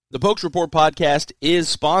The Pokes Report podcast is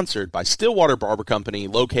sponsored by Stillwater Barber Company,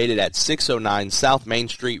 located at 609 South Main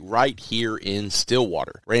Street right here in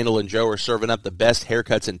Stillwater. Randall and Joe are serving up the best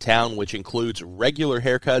haircuts in town, which includes regular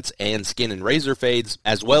haircuts and skin and razor fades,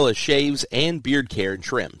 as well as shaves and beard care and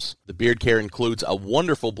trims. The beard care includes a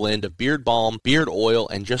wonderful blend of beard balm, beard oil,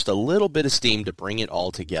 and just a little bit of steam to bring it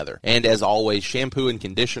all together. And as always, shampoo and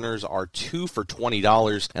conditioners are 2 for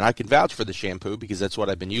 $20, and I can vouch for the shampoo because that's what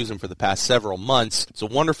I've been using for the past several months. It's a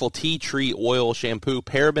wonderful tea tree oil shampoo,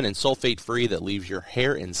 paraben and sulfate free, that leaves your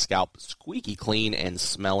hair and scalp squeaky clean and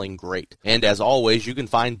smelling great. And as always, you can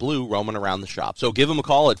find Blue roaming around the shop. So give them a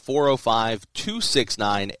call at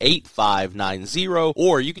 405-269-8590,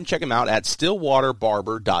 or you can check them out at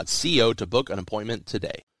stillwaterbarber.co to book an appointment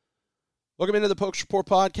today. Welcome into the Pokes Report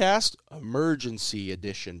podcast, emergency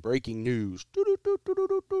edition, breaking news.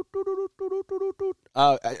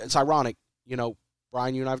 It's ironic,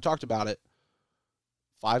 Brian, you and I have talked about it.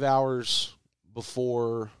 5 hours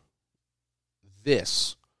before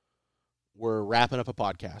this, we're wrapping up a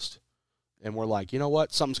podcast, and we're like, you know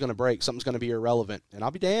what? Something's going to break. Something's going to be irrelevant, and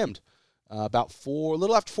I'll be damned. A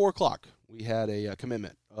little after 4 o'clock, we had a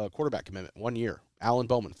quarterback commitment, 1 year. Alan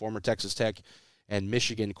Bowman, former Texas Tech and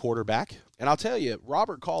Michigan quarterback. And I'll tell you,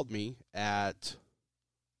 Robert called me at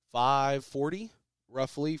 5:40,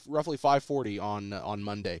 roughly 5:40 on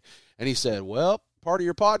Monday, and he said, "Well, part of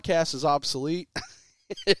your podcast is obsolete."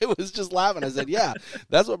 It was just laughing. I said, "Yeah,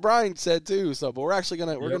 that's what Brian said too." So, but we're actually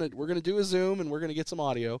gonna do a Zoom, and we're gonna get some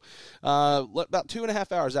audio. About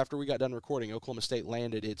 2.5 hours after we got done recording, Oklahoma State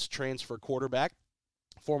landed its transfer quarterback,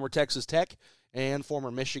 former Texas Tech and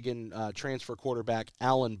former Michigan transfer quarterback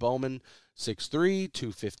Alan Bowman, 6'3",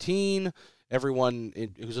 215. Everyone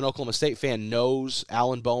who's an Oklahoma State fan knows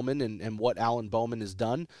Alan Bowman and what Alan Bowman has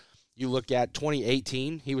done. You look at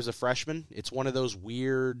 2018, he was a freshman. It's one of those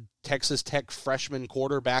weird Texas Tech freshman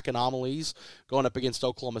quarterback anomalies going up against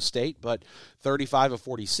Oklahoma State, but 35 of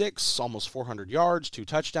 46, almost 400 yards, 2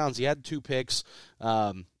 touchdowns. He had 2 picks,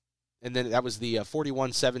 and then that was the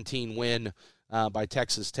 41-17 win by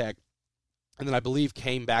Texas Tech. And then I believe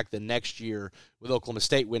came back the next year with Oklahoma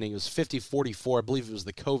State winning. It was 50-44. I believe it was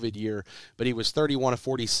the COVID year, but he was 31 of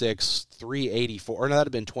 46, 384. Or no, that would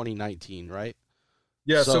have been 2019, right?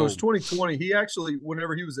 Yeah, so it was 2020. He actually,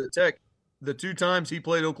 whenever he was at Tech, the 2 times he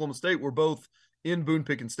played Oklahoma State were both in Boone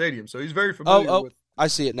Pickens Stadium. So he's very familiar with I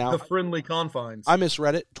see it now. The friendly confines. I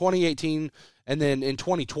misread it. 2018, and then in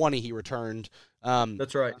 2020 he returned.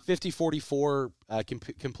 That's right. 50-44,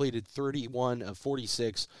 completed 31 of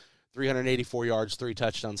 46, 384 yards, 3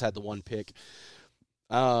 touchdowns, had the 1 pick.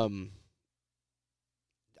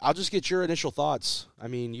 I'll just get your initial thoughts. I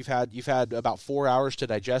mean, you've had about 4 hours to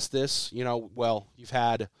digest this. You've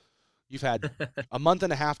had a month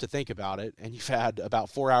and a half to think about it, and you've had about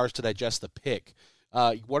 4 hours to digest the pick.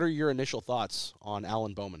 What are your initial thoughts on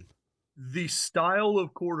Alan Bowman? The style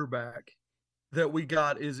of quarterback that we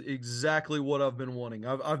got is exactly what I've been wanting.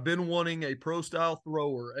 I've been wanting a pro-style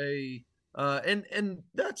thrower, and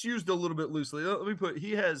that's used a little bit loosely. Let me put,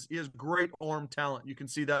 he has great arm talent. You can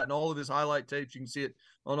see that in all of his highlight tapes. You can see it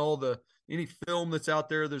on any film that's out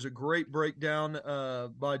there. There's a great breakdown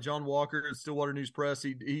by John Walker at Stillwater News Press.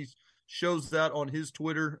 He shows that on his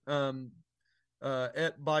Twitter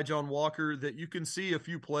by John Walker, that you can see a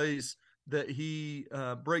few plays that he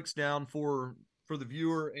breaks down for the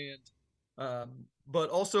viewer, and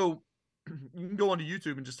but also you can go onto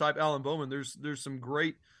YouTube and just type Alan Bowman. There's some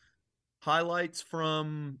great highlights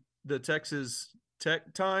from the Texas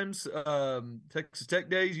Tech times, Texas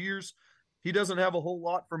Tech days, years. He doesn't have a whole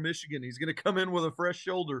lot from Michigan. He's going to come in with a fresh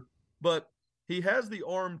shoulder, but he has the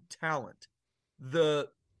arm talent.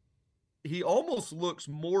 He almost looks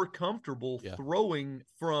more comfortable throwing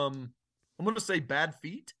from, I'm going to say, bad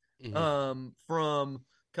feet, from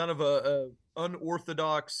kind of a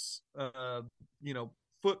unorthodox,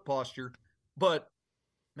 foot posture. But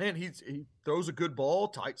man, he throws a good ball,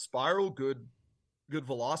 tight spiral, good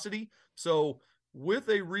velocity. So with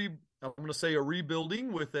I'm going to say a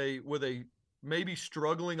rebuilding with a maybe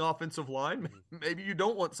struggling offensive line, maybe you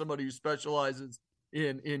don't want somebody who specializes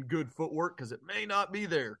in good footwork because it may not be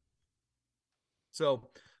there. So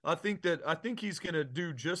I think he's going to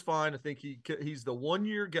do just fine. I think he's the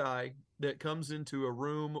 1-year guy that comes into a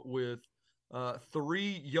room with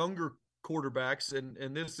 3 younger quarterbacks,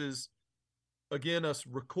 and this is, again, us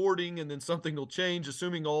recording, and then something will change,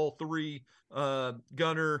 assuming all 3,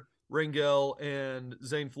 Gunner, Rangel, and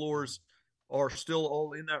Zane Flores, are still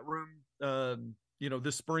all in that room,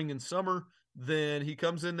 this spring and summer. Then he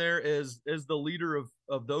comes in there as the leader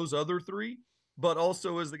of those other 3, but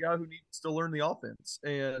also as the guy who needs to learn the offense.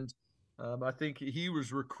 And I think he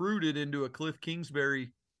was recruited into a Cliff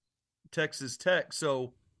Kingsbury Texas Tech.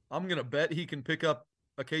 So I'm going to bet he can pick up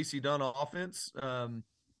a Casey Dunn offense.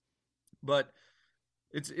 But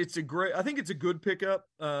it's a great, I think it's a good pickup.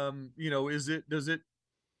 Is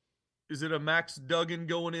it a Max Duggan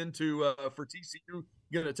going into for TCU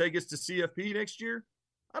going to take us to CFP next year?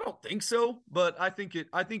 I don't think so, but I think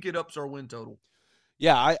it ups our win total.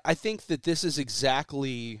 Yeah, I think that this is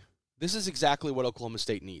exactly what Oklahoma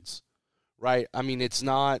State needs, right? I mean, it's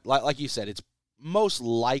not like you said, it's most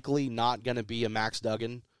likely not going to be a Max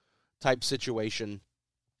Duggan type situation,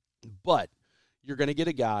 but you're going to get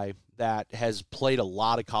a guy that has played a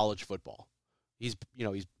lot of college football. He's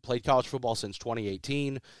played college football since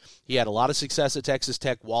 2018. He had a lot of success at Texas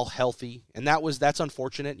Tech while healthy, and that's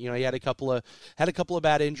unfortunate. He had a couple of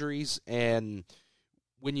bad injuries, and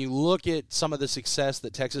when you look at some of the success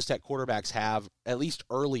that Texas Tech quarterbacks have, at least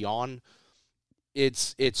early on,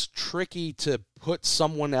 it's tricky to put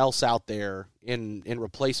someone else out there in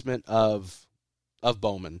replacement of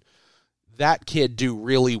Bowman. That kid do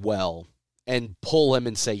really well and pull him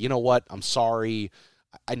and say, you know what, I'm sorry.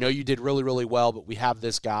 I know you did really, really well, but we have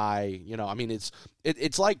this guy. I mean,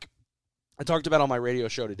 it's like I talked about on my radio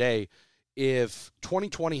show today. If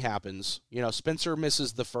 2020 happens, Spencer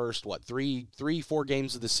misses the first, 4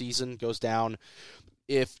 games of the season, goes down.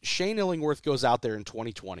 If Shane Illingworth goes out there in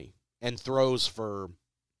 2020 and throws for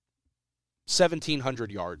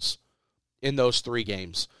 1,700 yards in those 3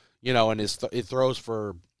 games, and it throws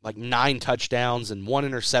for like 9 touchdowns and 1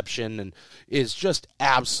 interception and is just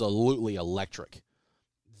absolutely electric,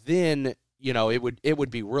 then it would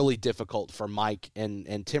be really difficult for Mike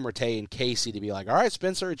and Tim Rattay and Casey to be like, all right,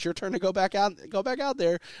 Spencer, it's your turn to go back out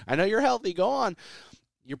there. I know you're healthy. Go on.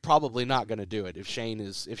 You're probably not going to do it if Shane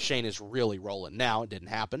is really rolling. Now, it didn't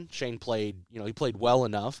happen. Shane played, he played well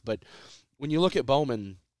enough, but when you look at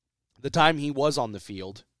Bowman, the time he was on the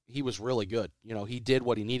field, he was really good. He did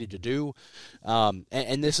what he needed to do.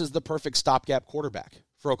 And this is the perfect stopgap quarterback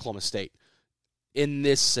for Oklahoma State in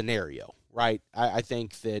this scenario. Right. I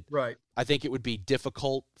think that I think it would be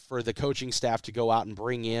difficult for the coaching staff to go out and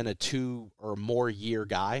bring in a 2 or more year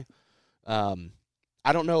guy. I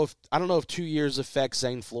don't know if 2 years affects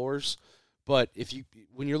Zane Flores, but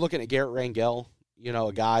when you're looking at Garrett Rangel,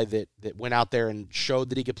 a guy that went out there and showed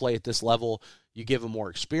that he could play at this level, you give him more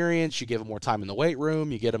experience, you give him more time in the weight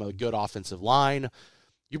room, you get him a good offensive line.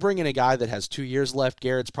 You bring in a guy that has 2 years left,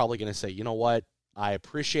 Garrett's probably going to say, you know what, I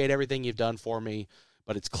appreciate everything you've done for me,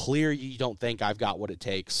 but it's clear you don't think I've got what it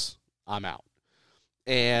takes. I'm out.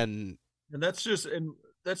 And that's just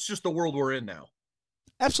the world we're in now.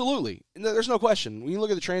 Absolutely. There's no question. When you look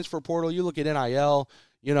at the transfer portal, you look at NIL,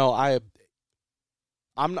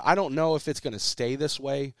 I don't know if it's going to stay this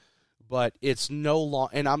way, but it's no long,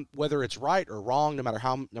 and whether it's right or wrong, no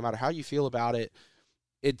matter how you feel about it,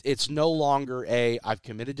 it's no longer I've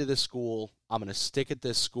committed to this school. I'm going to stick at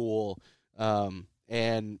this school. And,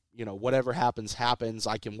 whatever happens.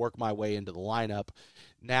 I can work my way into the lineup.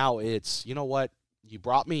 Now it's, you know what? You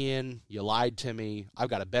brought me in. You lied to me. I've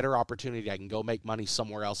got a better opportunity. I can go make money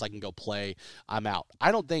somewhere else. I can go play. I'm out.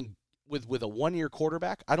 I don't think with a 1-year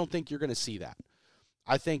quarterback, I don't think you're going to see that.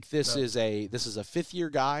 I think this is a 5th-year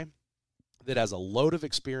guy that has a load of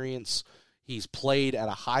experience. He's played at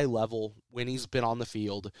a high level when he's been on the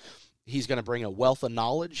field. He's going to bring a wealth of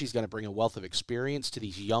knowledge. He's going to bring a wealth of experience to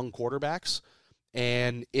these young quarterbacks.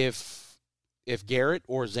 And if Garrett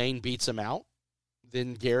or Zane beats him out,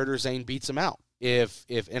 then Garrett or Zane beats him out.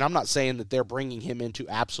 And I'm not saying that they're bringing him in to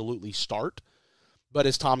absolutely start, but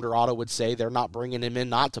as Tom Dorado would say, they're not bringing him in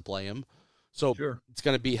not to play him. So sure. It's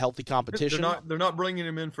going to be healthy competition. They're not bringing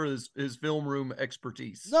him in for his film room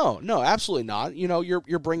expertise. No, absolutely not.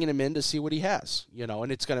 You're bringing him in to see what he has. And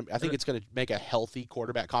I think it's going to make a healthy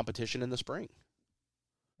quarterback competition in the spring.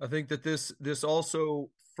 I think that this also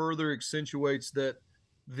further accentuates that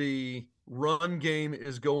the run game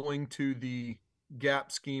is going to the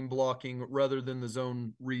gap scheme blocking rather than the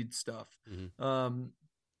zone read stuff. Mm-hmm.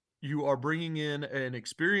 You are bringing in an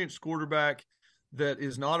experienced quarterback that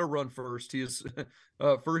is not a run first. He is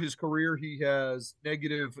for his career, he has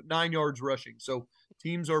 -9 yards rushing. So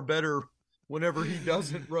teams are better whenever he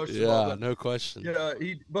doesn't rush. Yeah, no question. Yeah,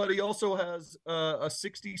 but he also has a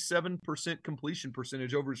 67% completion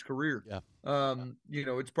percentage over his career. Yeah.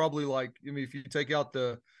 It's probably like, if you take out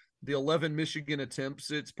the 11 Michigan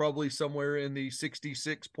attempts, it's probably somewhere in the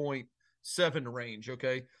 66.7 range.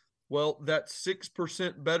 Okay. Well, that's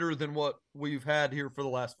 6% better than what we've had here for the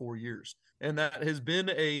last 4 years. And that has been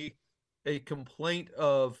a complaint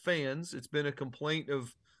of fans. It's been a complaint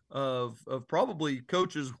of probably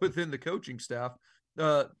coaches within the coaching staff,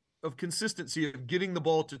 of consistency of getting the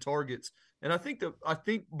ball to targets, And I think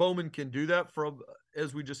Bowman can do that from,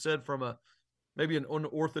 as we just said, from maybe an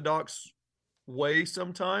unorthodox way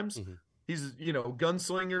sometimes. Mm-hmm. He's,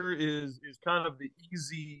 gunslinger is kind of the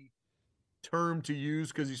easy term to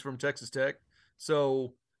use because he's from Texas Tech.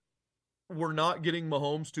 So we're not getting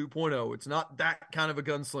Mahomes 2.0. It's not that kind of a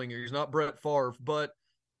gunslinger. He's not Brett Favre, but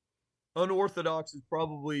unorthodox is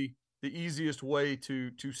probably the easiest way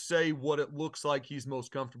to say what it looks like he's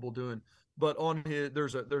most comfortable doing. But on his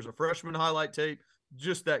there's a freshman highlight tape,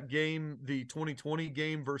 just that game, the 2020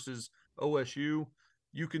 game versus OSU.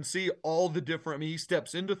 You can see all the different. I mean, he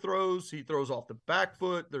steps into throws, he throws off the back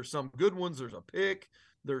foot. There's some good ones. There's a pick.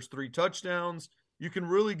 There's 3 touchdowns. You can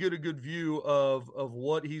really get a good view of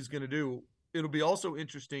what he's going to do. It'll be also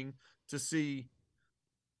interesting to see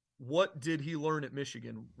what did he learn at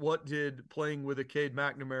Michigan? What did playing with a Cade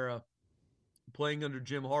McNamara, playing under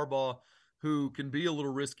Jim Harbaugh, who can be a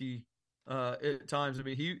little risky at times. I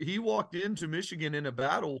mean, he walked into Michigan in a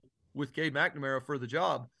battle with Cade McNamara for the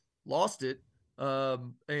job, lost it,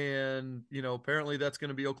 and apparently that's going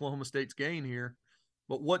to be Oklahoma State's gain here.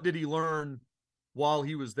 But what did he learn while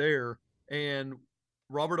he was there? And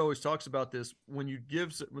Robert always talks about this: when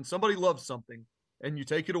somebody loves something and you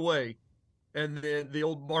take it away, and then the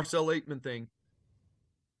old Marcel Aitman thing,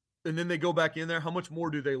 and then they go back in there, how much more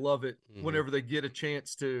do they love it whenever they get a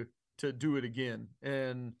chance to do it again?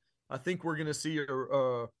 And I think we're going to see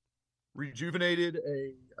a rejuvenated,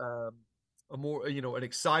 a more, an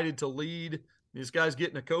excited to lead. This guy's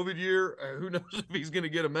getting a COVID year. Who knows if he's going to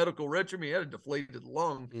get a medical red shirt? I mean, he had a deflated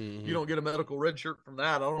lung. You don't get a medical red shirt from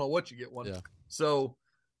that. I don't know what you get one. Yeah. So,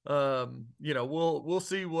 we'll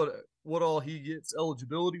see what all he gets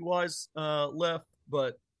eligibility wise left,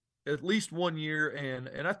 but at least 1 year,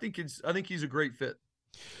 and I think he's a great fit.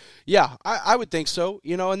 Yeah, I would think so.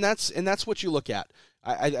 And that's what you look at.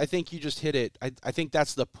 I think you just hit it. I think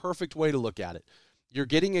that's the perfect way to look at it. You're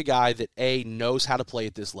getting a guy that knows how to play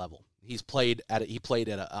at this level. He played at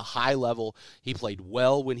a high level. He played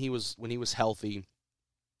well when he was healthy.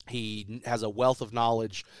 He has a wealth of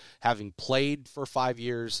knowledge, having played for 5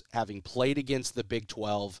 years, having played against the Big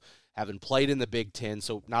 12, having played in the Big 10.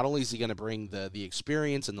 So not only is he going to bring the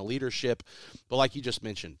experience and the leadership, but like you just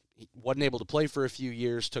mentioned, he wasn't able to play for a few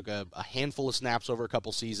years, took a handful of snaps over a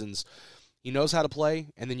couple seasons. He knows how to play,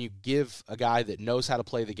 and then you give a guy that knows how to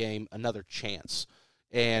play the game another chance.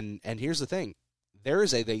 And here's the thing. There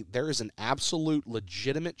is an absolute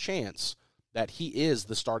legitimate chance that he is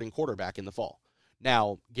the starting quarterback in the fall.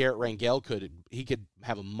 Now, Garrett Rangel could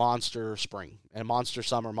have a monster spring, and a monster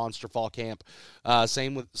summer, monster fall camp.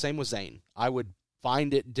 Same with Zane. I would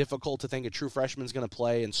find it difficult to think a true freshman's going to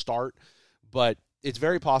play and start, but it's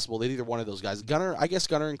very possible that either one of those guys, Gunner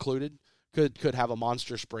included, could have a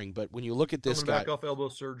monster spring. But when you look at this guy, back off elbow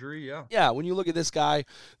surgery, yeah. Yeah, when you look at this guy,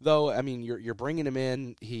 though, I mean, you're bringing him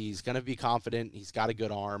in. He's going to be confident. He's got a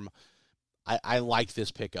good arm. I like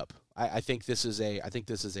this pickup. I think this is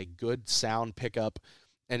a good, sound pickup,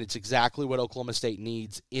 and it's exactly what Oklahoma State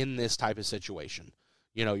needs in this type of situation.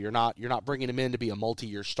 You're not bringing him in to be a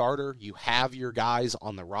multi-year starter. You have your guys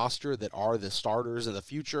on the roster that are the starters of the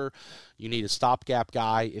future. You need a stopgap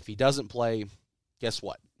guy. If he doesn't play, guess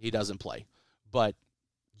what? He doesn't play. But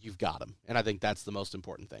you've got him, and I think that's the most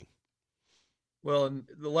important thing. Well, and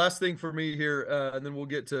the last thing for me here, and then we'll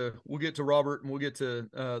get to Robert, and we'll get to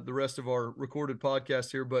the rest of our recorded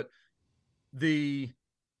podcast here. But the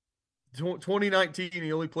 2019,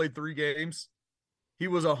 he only played 3 games. He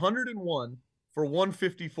was 101 for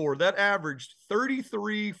 154. That averaged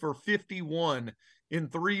 33 for 51 in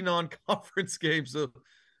 3 non-conference games. So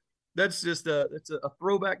that's just it's a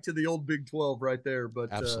throwback to the old Big 12 right there.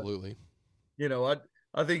 But absolutely,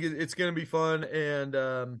 I think it's going to be fun,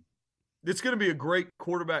 and it's going to be a great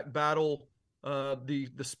quarterback battle. The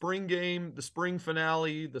spring game, the spring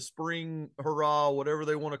finale, the spring hurrah, whatever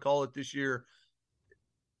they want to call it this year,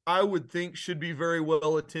 I would think should be very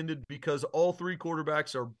well attended because all 3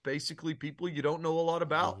 quarterbacks are basically people you don't know a lot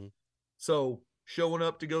about. Mm-hmm. So showing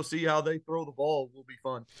up to go see how they throw the ball will be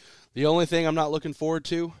fun. The only thing I'm not looking forward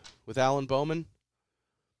to with Alan Bowman,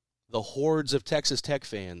 the hordes of Texas Tech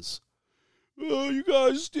fans. Oh, you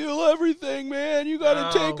guys steal everything, man. You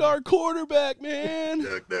got to take our quarterback, man.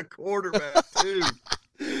 Took the quarterback, too.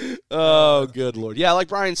 Oh, good Lord. Yeah, like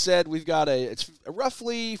Brian said, it's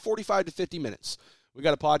roughly 45 to 50 minutes. We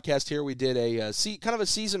got a podcast here. We did kind of a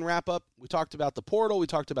season wrap-up. We talked about the portal. We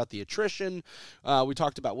talked about the attrition. We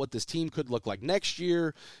talked about what this team could look like next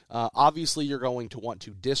year. Obviously, you're going to want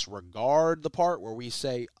to disregard the part where we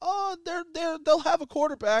say, oh, they'll have a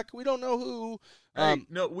quarterback. We don't know who.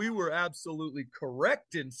 No, we were absolutely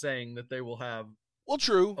correct in saying that they will have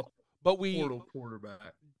true, but portal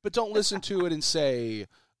quarterback. But don't listen to it and say,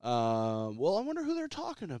 well, I wonder who they're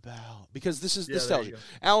talking about, because this tells you.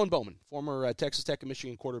 Alan Bowman, former Texas Tech and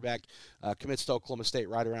Michigan quarterback, commits to Oklahoma State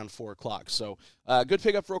right around 4 o'clock. So good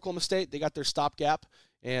pickup for Oklahoma State. They got their stopgap,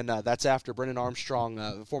 and that's after Brennan Armstrong,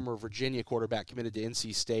 the former Virginia quarterback, committed to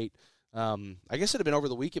NC State. I guess it had been over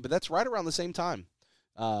the weekend, but that's right around the same time.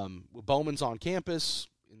 Bowman's on campus,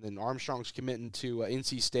 and then Armstrong's committing to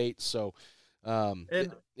NC State. So, I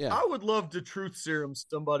would love to truth serum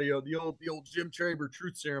somebody, the old Jim Traber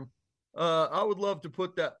truth serum. I would love to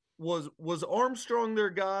put that. Was Armstrong their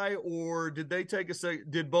guy, or did they take a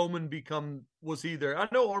second? Did Bowman was he there? I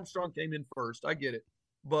know Armstrong came in first. I get it.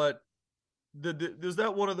 But is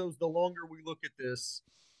that one of those, the longer we look at this,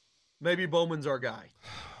 maybe Bowman's our guy?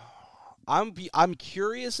 I'm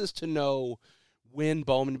curious as to know when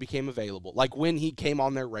Bowman became available, like when he came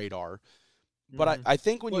on their radar. But I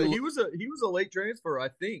think when he was a late transfer, I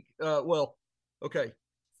think. Okay.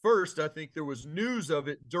 First, I think there was news of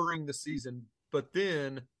it during the season, but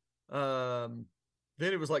then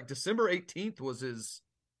it was like December 18th was his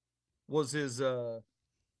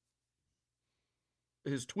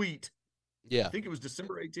tweet. Yeah, I think it was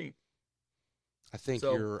December 18th. I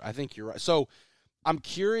think you're right. So I'm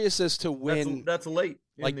curious as to when that's late.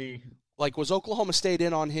 Like, was Oklahoma State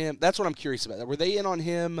in on him? That's what I'm curious about. Were they in on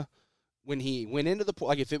him when he went into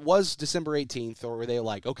if it was December 18th, or were they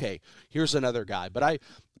like, okay, here's another guy? But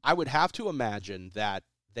I would have to imagine that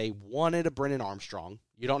they wanted a Brennan Armstrong.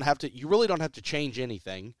 You really don't have to change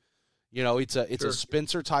anything. It's a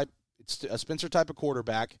Spencer type. It's a Spencer type of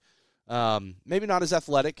quarterback. Maybe not as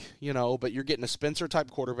athletic, but you're getting a Spencer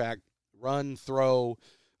type quarterback. Run, throw.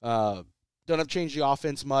 Don't have to change the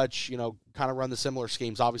offense much. Kind of run the similar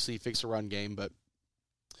schemes. Obviously, fix the run game, but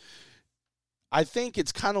I think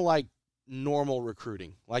it's kind of like normal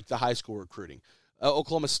recruiting, like the high school recruiting.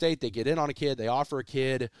 Oklahoma State, they get in on a kid, they offer a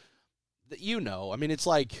kid that I mean, it's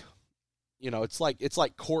like, it's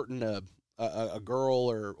like courting a girl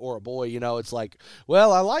or a boy. It's like,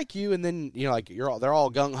 well, I like you, and then they're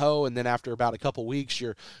all gung ho, and then after about a couple weeks,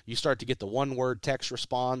 you start to get the one word text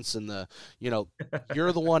response, and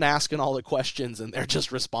you're the one asking all the questions, and they're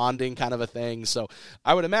just responding, kind of a thing. So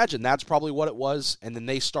I would imagine that's probably what it was, and then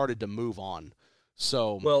they started to move on.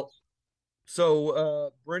 So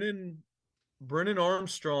Brennan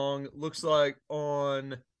Armstrong looks like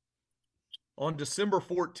on December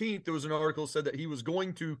 14th, there was an article that said that he was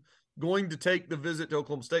going to take the visit to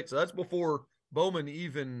Oklahoma State. So that's before Bowman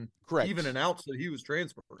even announced that he was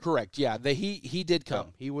transferring. Correct. Yeah, he did come.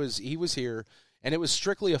 Yeah. He was here, and it was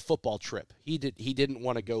strictly a football trip. He didn't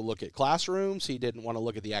want to go look at classrooms. He didn't want to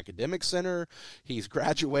look at the academic center. He's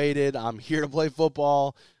graduated. I'm here to play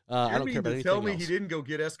football. I don't care about anything tell me else. he didn't go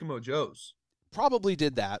get Eskimo Joe's. Probably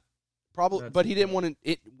did that. But he didn't want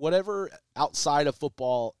to. Whatever outside of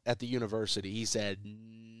football at the university, he said,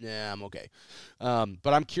 "Nah, I'm okay."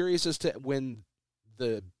 But I'm curious as to when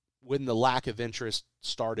the lack of interest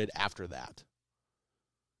started after that,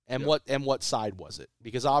 and what side was it?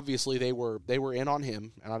 Because obviously they were in on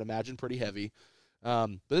him, and I'd imagine pretty heavy.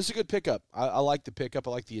 But this is a good pickup. I like the pickup.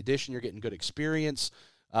 I like the addition. You're getting good experience.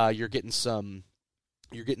 You're getting some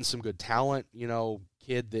good talent.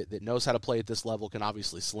 Kid that knows how to play at this level, can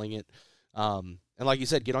obviously sling it. And like you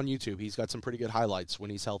said, get on YouTube. He's got some pretty good highlights when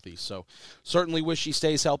he's healthy. So certainly wish he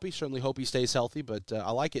stays healthy. Certainly hope he stays healthy. But I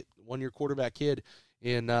like it. 1-year quarterback kid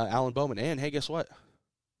in Alan Bowman. And hey, guess what?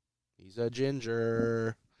 He's a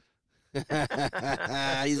ginger. He's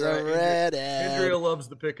a redhead. Andrea loves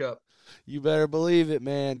the pickup. You better believe it,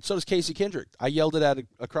 man. So does Casey Kendrick. I yelled it at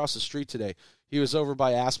across the street today. He was over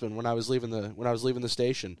by Aspen when I was leaving the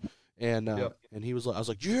station. And and he was like, I was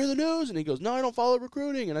like, "Did you hear the news?" And he goes, "No, I don't follow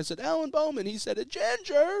recruiting." And I said, "Alan Bowman." He said, "A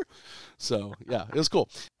ginger." So yeah, it was cool.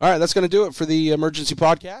 All right, that's going to do it for the emergency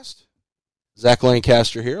podcast. Zach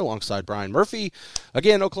Lancaster here alongside Brian Murphy.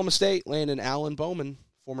 Again, Oklahoma State landing Alan Bowman,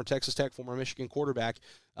 former Texas Tech, former Michigan quarterback.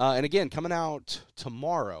 And again, coming out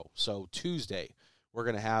tomorrow, so Tuesday, we're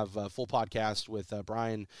going to have a full podcast with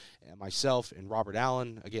Brian and myself and Robert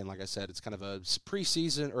Allen. Again, like I said, it's kind of a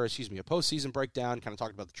postseason breakdown, kind of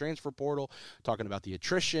talking about the transfer portal, talking about the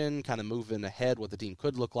attrition, kind of moving ahead what the team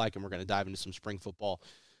could look like, and we're going to dive into some spring football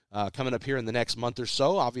coming up here in the next month or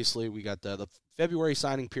so. Obviously, we got the February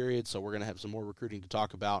signing period, so we're going to have some more recruiting to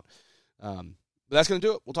talk about. But that's going to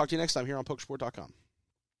do it. We'll talk to you next time here on PokeSport.com.